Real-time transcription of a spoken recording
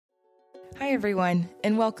Hi, everyone,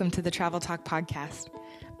 and welcome to the Travel Talk Podcast.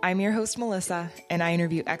 I'm your host, Melissa, and I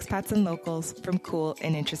interview expats and locals from cool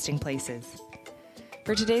and interesting places.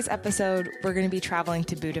 For today's episode, we're going to be traveling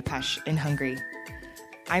to Budapest in Hungary.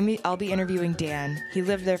 I'll be interviewing Dan. He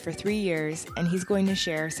lived there for 3 years, and he's going to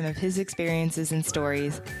share some of his experiences and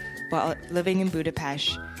stories while living in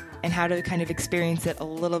Budapest and how to kind of experience it a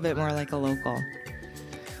little bit more like a local.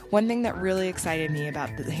 One thing that really excited me about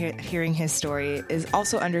hearing his story is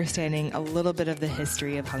also understanding a little bit of the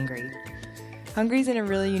history of Hungary. Hungary's in a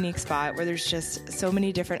really unique spot where there's just so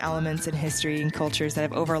many different elements in history and cultures that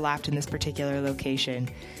have overlapped in this particular location.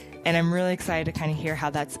 And I'm really excited to kind of hear how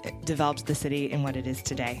that's developed the city and what it is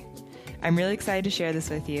today. I'm really excited to share this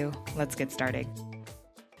with you. Let's get started.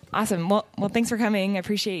 Awesome. Well, thanks for coming. I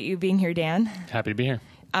appreciate you being here, Dan. Happy to be here.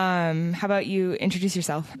 How about you introduce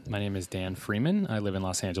yourself? My name is Dan Freeman. I live in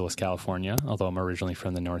Los Angeles, California, although I'm originally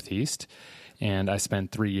from the Northeast. And I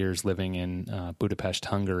spent 3 years living in Budapest,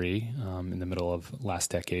 Hungary, in the middle of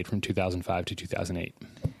last decade, from 2005 to 2008.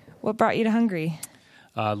 What brought you to Hungary?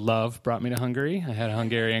 Love brought me to Hungary. I had a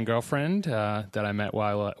Hungarian girlfriend that I met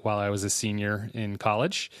while I was a senior in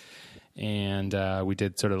college. And we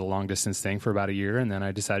did sort of the long-distance thing for about a year, and then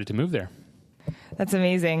I decided to move there. That's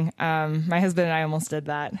amazing. My husband and I almost did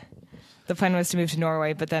that. The plan was to move to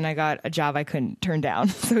Norway, but then I got a job I couldn't turn down,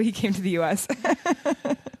 so he came to the U.S.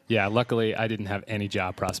 Yeah, luckily I didn't have any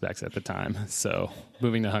job prospects at the time, so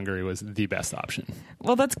moving to Hungary was the best option.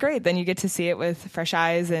 Well, that's great. Then you get to see it with fresh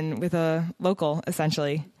eyes and with a local,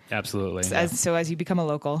 essentially. Absolutely. So as you become a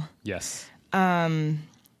local. Yes. I'd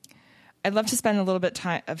love to spend a little bit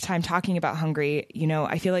of time talking about Hungary. You know,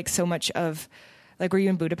 I feel like so much of, were you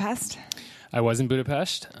in Budapest? I was in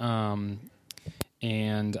Budapest, and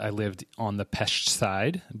I lived on the Pest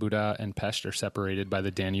side. Buda and Pest are separated by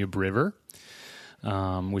the Danube River,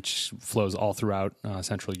 which flows all throughout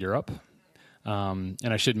Central Europe. And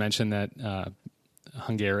I should mention that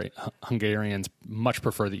Hungarians much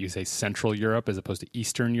prefer that you say Central Europe as opposed to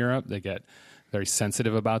Eastern Europe. They get very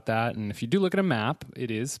sensitive about that. And if you do look at a map,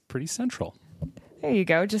 it is pretty central. There you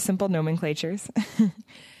go. Just simple nomenclatures.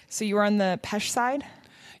 So you were on the Pest side?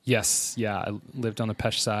 Yes. Yeah. I lived on the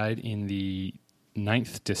Pest side in the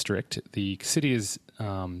 9th district. The city is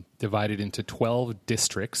divided into 12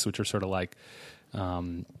 districts, which are sort of like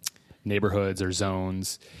neighborhoods or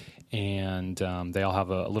zones. And they all have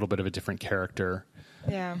a little bit of a different character.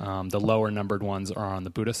 Yeah. The lower numbered ones are on the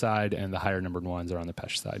Buda side, and the higher numbered ones are on the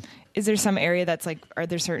Pest side. Is there some area that's are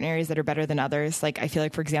there certain areas that are better than others? I feel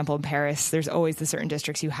like, for example, in Paris, there's always the certain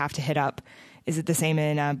districts you have to hit up. Is it the same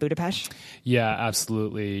in Budapest? Yeah,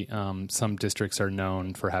 absolutely. Some districts are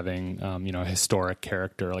known for having, a historic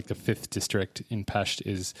character. Like the 5th district in Pest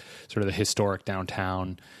is sort of the historic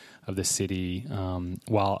downtown of the city,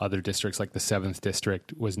 while other districts like the 7th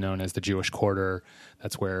district was known as the Jewish Quarter.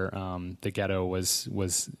 That's where the ghetto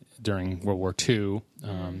was during World War II,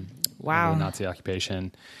 wow, the Nazi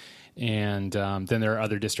occupation. And then there are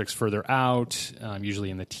other districts further out,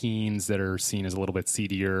 usually in the teens, that are seen as a little bit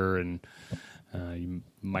seedier, and you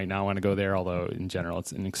might not want to go there, although in general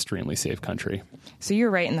it's an extremely safe country. So you're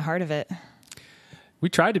right in the heart of it. We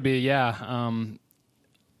tried to be, yeah.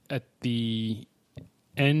 At the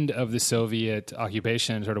end of the Soviet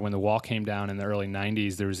occupation, sort of when the wall came down in the early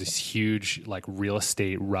 90s, there was this huge real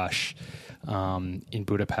estate rush in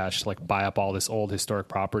Budapest, buy up all this old historic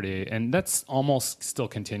property. And that's almost still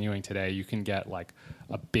continuing today. You can get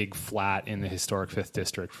a big flat in the historic 5th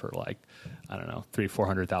district for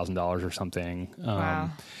 $300,000-$400,000 or something. Wow.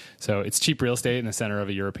 So it's cheap real estate in the center of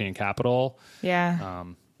a European capital. Yeah.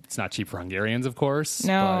 It's not cheap for Hungarians, of course.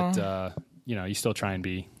 No. But, you still try and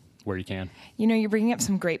be where you can. You're bringing up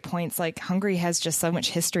some great points. Hungary has just so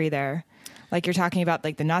much history there. You're talking about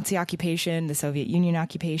the Nazi occupation, the Soviet Union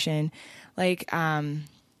occupation. I'd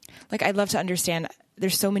love to understand,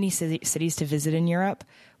 there's so many cities to visit in Europe.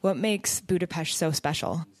 What makes Budapest so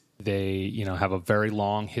special? They, have a very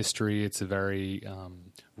long history. It's a very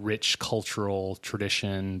rich cultural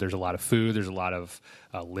tradition. There's a lot of food. There's a lot of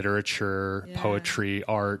literature, poetry,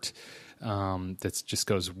 art. That just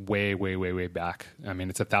goes way, way, way, way back. I mean,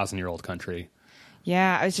 it's a 1,000-year-old country.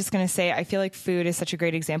 Yeah, I was just going to say, I feel like food is such a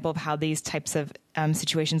great example of how these types of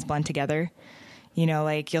situations blend together.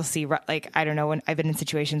 You'll see, I don't know, when I've been in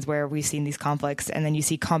situations where we've seen these conflicts, and then you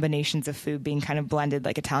see combinations of food being kind of blended,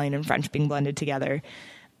 like Italian and French being blended together.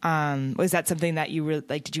 Was that something that you really,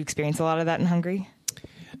 did you experience a lot of that in Hungary?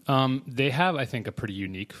 They have, I think, a pretty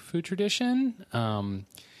unique food tradition.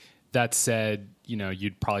 That said,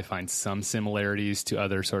 you'd probably find some similarities to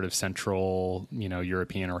other sort of central,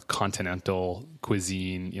 European or continental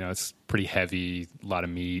cuisine. It's pretty heavy, a lot of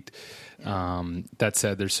meat. That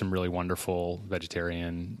said, there's some really wonderful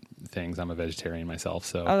vegetarian things. I'm a vegetarian myself,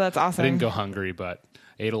 so that's awesome. I didn't go hungry, but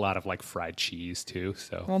I ate a lot of like fried cheese too.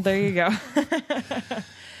 So well, there you go.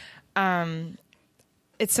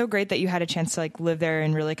 It's so great that you had a chance to like live there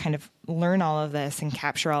and really kind of learn all of this and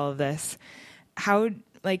capture all of this. How,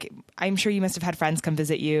 like, I'm sure you must have had friends come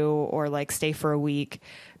visit you or like stay for a week.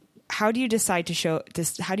 How do you decide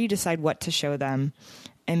what to show them,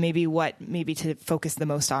 and maybe what to focus the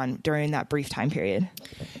most on during that brief time period?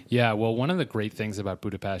 Yeah, well, one of the great things about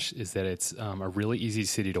Budapest is that it's a really easy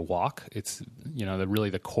city to walk. It's,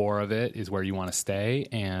 the core of it is where you want to stay,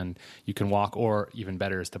 and you can walk, or even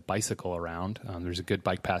better is to bicycle around. There's a good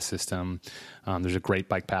bike path system. There's a great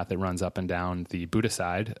bike path that runs up and down the Buda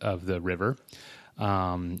side of the river.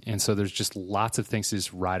 And so there's just lots of things to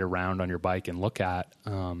just ride around on your bike and look at.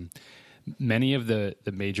 Many of the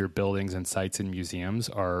major buildings and sites and museums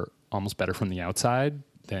are almost better from the outside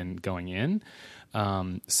than going in.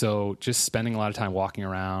 So just spending a lot of time walking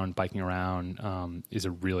around, biking around, is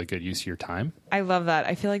a really good use of your time. I love that.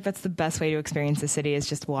 I feel like that's the best way to experience the city, is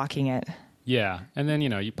just walking it. Yeah. And then,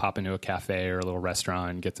 you pop into a cafe or a little restaurant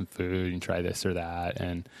and get some food and try this or that.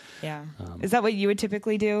 And yeah. Is that what you would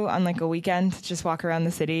typically do on like a weekend? Just walk around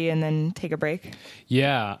the city and then take a break?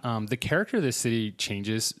 Yeah. The character of the city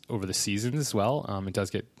changes over the seasons as well. It does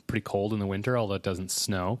get pretty cold in the winter, although it doesn't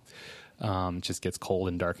snow. It just gets cold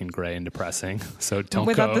and dark and gray and depressing. So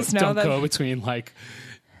don't go between like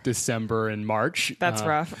December and March. That's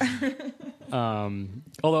rough.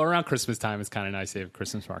 Although around Christmas time, it's kind of nice. They have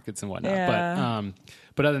Christmas markets and whatnot. Yeah.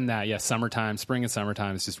 But other than that, yeah, spring and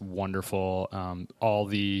summertime is just wonderful. All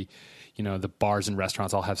the, the bars and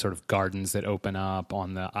restaurants all have sort of gardens that open up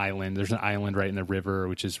on the island. There's an island right in the river,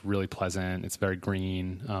 which is really pleasant. It's very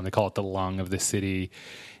green. They call it the lung of the city.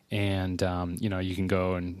 And, you can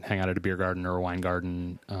go and hang out at a beer garden or a wine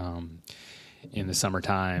garden, in the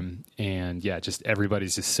summertime. And yeah, just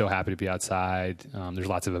everybody's just so happy to be outside. There's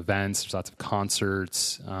lots of events, there's lots of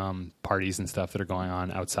concerts, parties and stuff that are going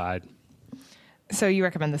on outside. So you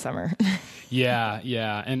recommend the summer? Yeah.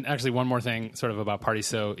 And actually one more thing sort of about parties.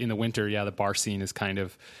 So in the winter, the bar scene is kind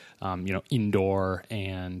of, indoor,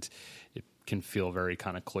 and it can feel very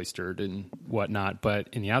kind of cloistered and whatnot. But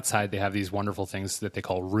in the outside, they have these wonderful things that they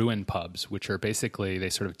call ruin pubs, which are basically, they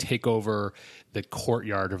sort of take over the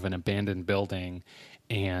courtyard of an abandoned building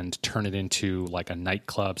and turn it into like a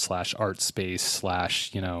nightclub / art space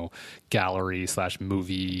 / gallery /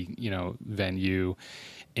 movie, venue.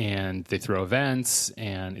 And they throw events,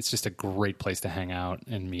 and it's just a great place to hang out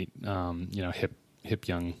and meet, hip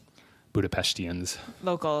young Budapestians.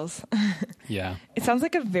 Locals. Yeah. It sounds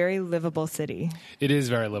like a very livable city. It is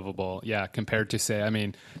very livable, yeah, compared to, say,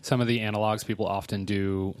 some of the analogs people often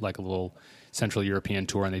do, like a little Central European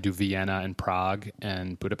tour, and they do Vienna and Prague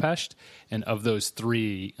and Budapest. And of those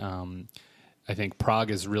three, I think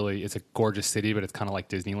Prague is it's a gorgeous city, but it's kind of like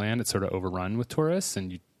Disneyland. It's sort of overrun with tourists,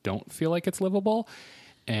 and you don't feel like it's livable.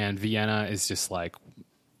 And Vienna is just like,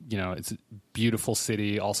 it's a beautiful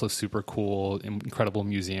city, also super cool, incredible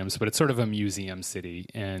museums, but it's sort of a museum city,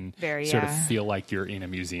 and sort of feel like you're in a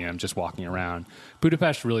museum just walking around.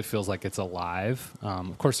 Budapest really feels like it's alive.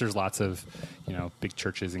 Of course, there's lots of, big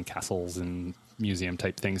churches and castles and museum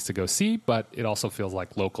type things to go see, but it also feels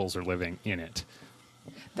like locals are living in it.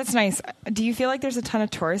 That's nice. Do you feel like there's a ton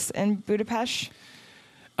of tourists in Budapest?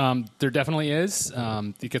 There definitely is.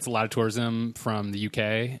 It gets a lot of tourism from the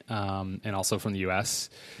UK and also from the US.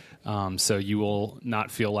 So you will not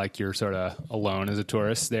feel like you're sort of alone as a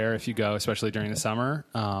tourist there if you go, especially during the summer.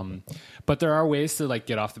 But there are ways to like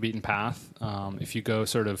get off the beaten path. If you go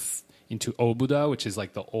sort of into Óbuda, which is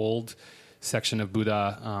like the old section of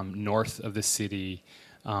Buda north of the city,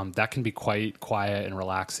 that can be quite quiet and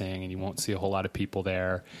relaxing, and you won't see a whole lot of people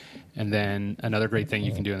there. And then another great thing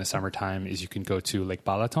you can do in the summertime is you can go to Lake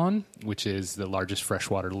Balaton, which is the largest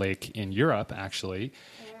freshwater lake in Europe, actually.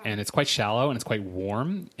 And it's quite shallow and it's quite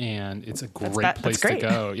warm, and it's a great place to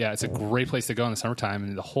go. Yeah, it's a great place to go in the summertime.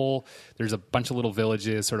 And there's a bunch of little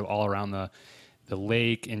villages sort of all around the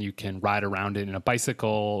lake, and you can ride around it in a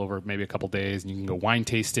bicycle over maybe a couple days, and you can go wine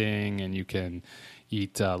tasting, and you can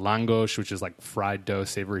eat langos, which is like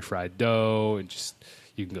savory fried dough, and just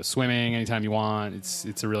you can go swimming anytime you want.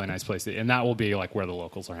 It's a really nice place, and that will be like where the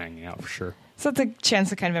locals are hanging out for sure. So it's a chance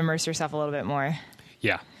to kind of immerse yourself a little bit more.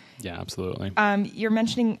 Yeah, absolutely. You're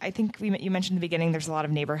mentioning, I think you mentioned in the beginning, there's a lot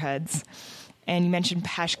of neighborhoods, and you mentioned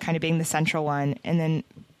Pest kind of being the central one, and then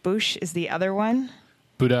Bush is the other one.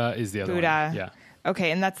 Buda is the other one. Yeah.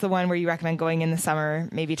 Okay, and that's the one where you recommend going in the summer,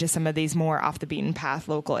 maybe to some of these more off the beaten path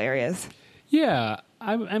local areas. Yeah,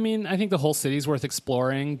 I mean, I think the whole city's worth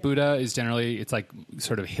exploring. Buda is generally, it's like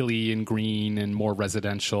sort of hilly and green and more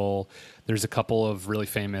residential. There's a couple of really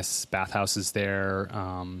famous bathhouses there,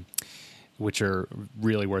 which are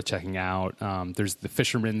really worth checking out. There's the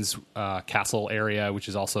Fisherman's Castle area, which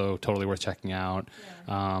is also totally worth checking out.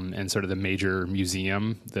 And sort of the major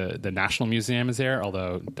museum, the National Museum is there,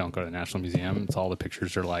 although don't go to the National Museum. It's all the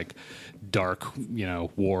pictures are like dark,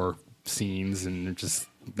 war scenes, and they're just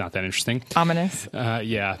not that interesting. Ominous.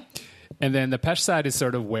 Yeah. And then the Pest side is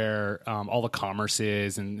sort of where all the commerce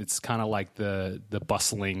is, and it's kind of like the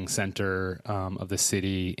bustling center of the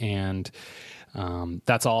city. And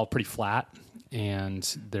that's all pretty flat. And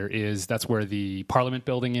that's where the Parliament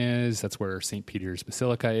building is. That's where St. Peter's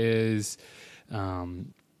Basilica is.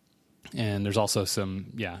 And there's also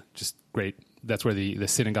some, just great, that's where the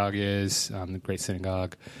synagogue is, the great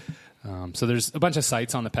synagogue. So there's a bunch of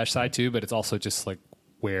sites on the Pest side too, but it's also just like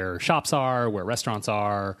where shops are, where restaurants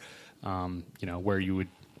are, where you would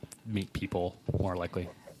meet people more likely.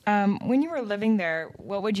 When you were living there,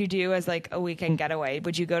 what would you do as like a weekend getaway?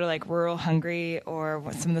 Would you go to like rural Hungary or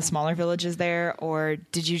some of the smaller villages there, or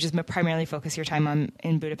did you just primarily focus your time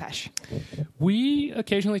in Budapest? We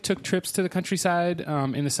occasionally took trips to the countryside.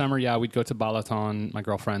 In the summer, we'd go to Balaton. My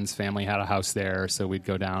girlfriend's family had a house there, so we'd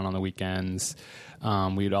go down on the weekends.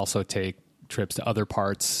 We'd also take trips to other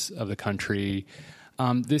parts of the country.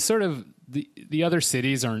 The other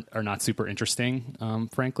cities are not super interesting,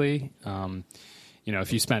 frankly.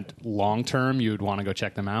 If you spent long term, you would want to go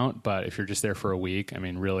check them out. But if you're just there for a week, I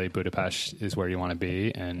mean, really, Budapest is where you want to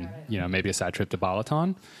be, and maybe a side trip to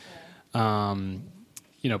Balaton.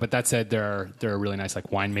 But that said, there are really nice like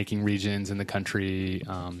winemaking regions in the country.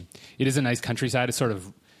 It is a nice countryside.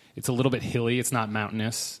 It's a little bit hilly. It's not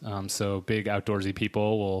mountainous, so big outdoorsy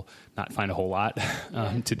people will not find a whole lot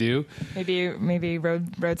to do. Maybe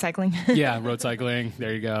road cycling. Yeah, road cycling.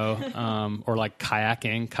 There you go. Or like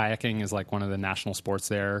kayaking. Kayaking is like one of the national sports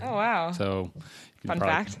there. Oh wow! So you Fun can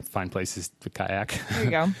fact. find places to kayak. There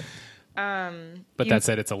you go. But that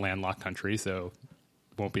said, it's a landlocked country, so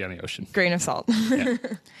it won't be on the ocean. Grain of salt. Yeah.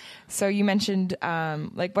 So you mentioned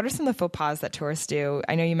what are some of the faux pas that tourists do?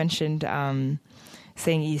 I know you mentioned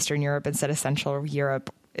saying Eastern Europe instead of Central Europe.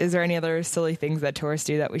 Is there any other silly things that tourists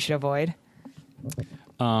do that we should avoid?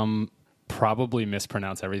 Probably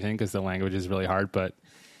mispronounce everything because the language is really hard, but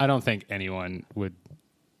I don't think anyone would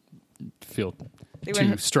feel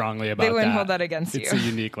too strongly about that. They wouldn't hold that against you. It's a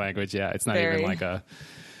unique language, yeah. It's not even like a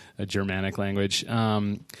Germanic language.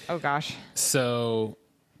 Oh, gosh. So,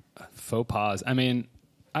 faux pas. I mean,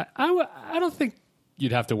 I don't think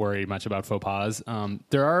you'd have to worry much about faux pas.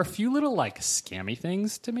 There are a few little like scammy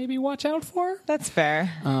things to maybe watch out for. That's fair.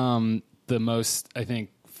 The most, I think,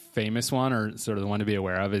 famous one, or sort of the one to be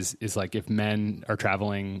aware of, is like if men are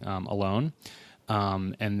traveling alone,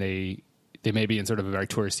 and they may be in sort of a very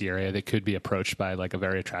touristy area, they could be approached by like a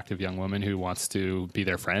very attractive young woman who wants to be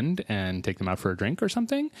their friend and take them out for a drink or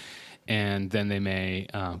something. And then they may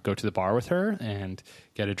go to the bar with her and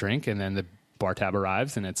get a drink, and then the bar tab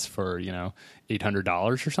arrives and it's for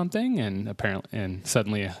 $800 or something, and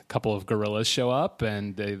suddenly a couple of gorillas show up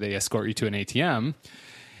and they escort you to an ATM.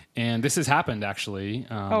 And this has happened actually.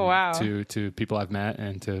 Oh wow! To people I've met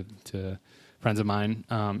and to friends of mine.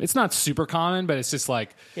 It's not super common, but it's just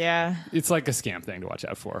like it's like a scam thing to watch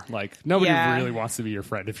out for. Like nobody really wants to be your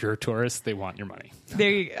friend if you're a tourist. They want your money.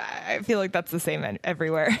 I feel like that's the same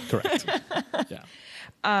everywhere. Correct. Yeah.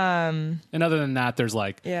 And other than that, there's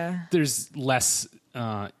there's less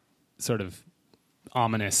sort of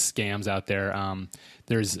ominous scams out there.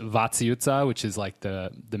 There's Váci, which is like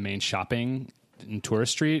the main shopping in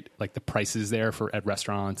Tourist Street. Like the prices there at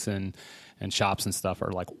restaurants and shops and stuff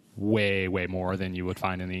are like way more than you would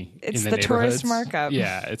find in the neighborhoods. Tourist markup.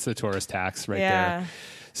 Yeah, it's the tourist tax right there.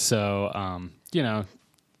 So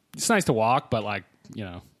it's nice to walk, but like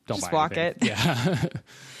don't just buy walk anything. it. Yeah.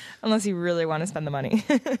 Unless you really want to spend the money.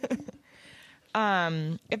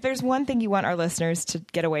 If there's one thing you want our listeners to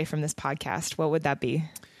get away from this podcast, what would that be?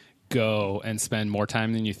 Go and spend more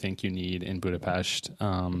time than you think you need in Budapest.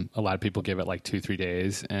 A lot of people give it like 2-3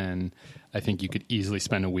 days, and I think you could easily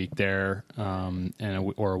spend a week there,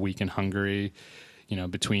 or a week in Hungary,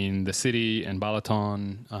 between the city and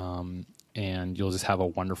Balaton, and you'll just have a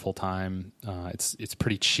wonderful time. It's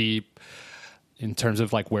pretty cheap. In terms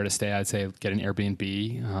of like where to stay, I'd say get an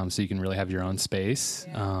Airbnb so you can really have your own space,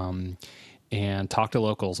 and talk to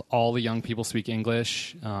locals. All the young people speak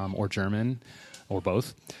English or German or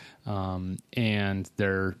both. And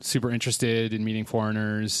they're super interested in meeting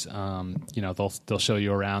foreigners. They'll show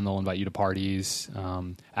you around. They'll invite you to parties.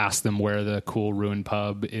 Ask them where the cool ruined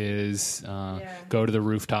pub is. Go to the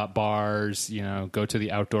rooftop bars. Go to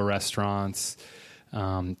the outdoor restaurants.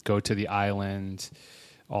 Go to the island.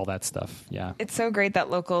 All that stuff. Yeah, it's so great that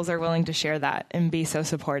locals are willing to share that and be so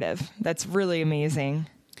supportive. That's really amazing.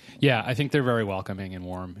 Yeah, I think they're very welcoming and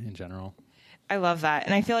warm in general. I love that.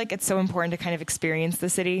 And I feel like it's so important to kind of experience the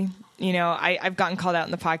city. I've gotten called out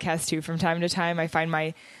in the podcast too from time to time. I find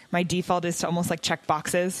my default is to almost like check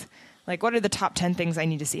boxes. Like, what are the top 10 things I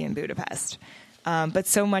need to see in Budapest? But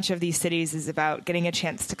so much of these cities is about getting a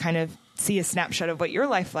chance to kind of see a snapshot of what your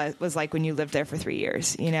life was like when you lived there for 3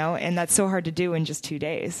 years, and that's so hard to do in just 2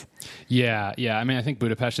 days. Yeah. I mean, I think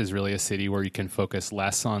Budapest is really a city where you can focus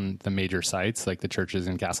less on the major sites like the churches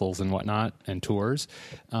and castles and whatnot and tours,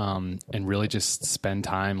 and really just spend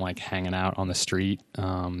time like hanging out on the street,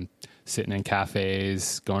 sitting in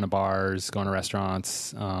cafes, going to bars, going to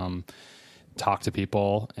restaurants, talk to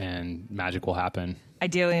people, and magic will happen.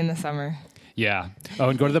 Ideally in the summer. Yeah. Oh,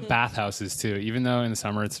 and go to the bathhouses too. Even though in the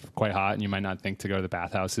summer it's quite hot and you might not think to go to the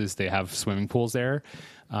bathhouses, they have swimming pools there.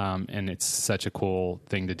 And it's such a cool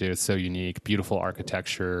thing to do. It's so unique, beautiful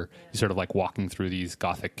architecture. You're sort of like walking through these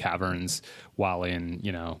Gothic caverns while in,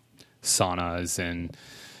 saunas and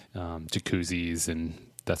jacuzzis and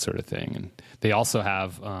that sort of thing. And they also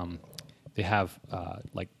have,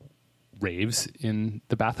 like raves in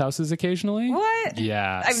the bathhouses occasionally. What?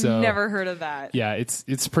 Yeah. I've never heard of that. Yeah,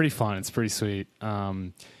 it's pretty fun. It's pretty sweet.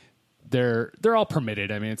 They're all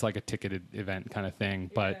permitted. I mean, it's like a ticketed event kind of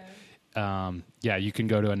thing, but you can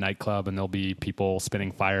go to a nightclub and there'll be people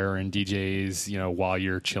spinning fire and DJs, while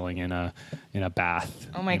you're chilling in a bath.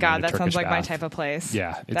 Oh my God, that sounds like my type of place.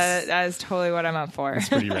 Yeah. That is totally what I'm up for. It's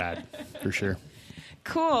pretty rad, for sure.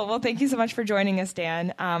 Cool. Well, thank you so much for joining us,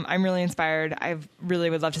 Dan. I'm really inspired. I really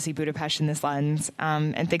would love to see Budapest in this lens.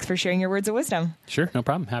 And thanks for sharing your words of wisdom. Sure. No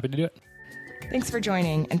problem. Happy to do it. Thanks for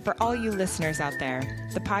joining. And for all you listeners out there,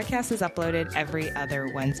 the podcast is uploaded every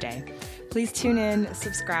other Wednesday. Please tune in,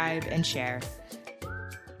 subscribe, and share.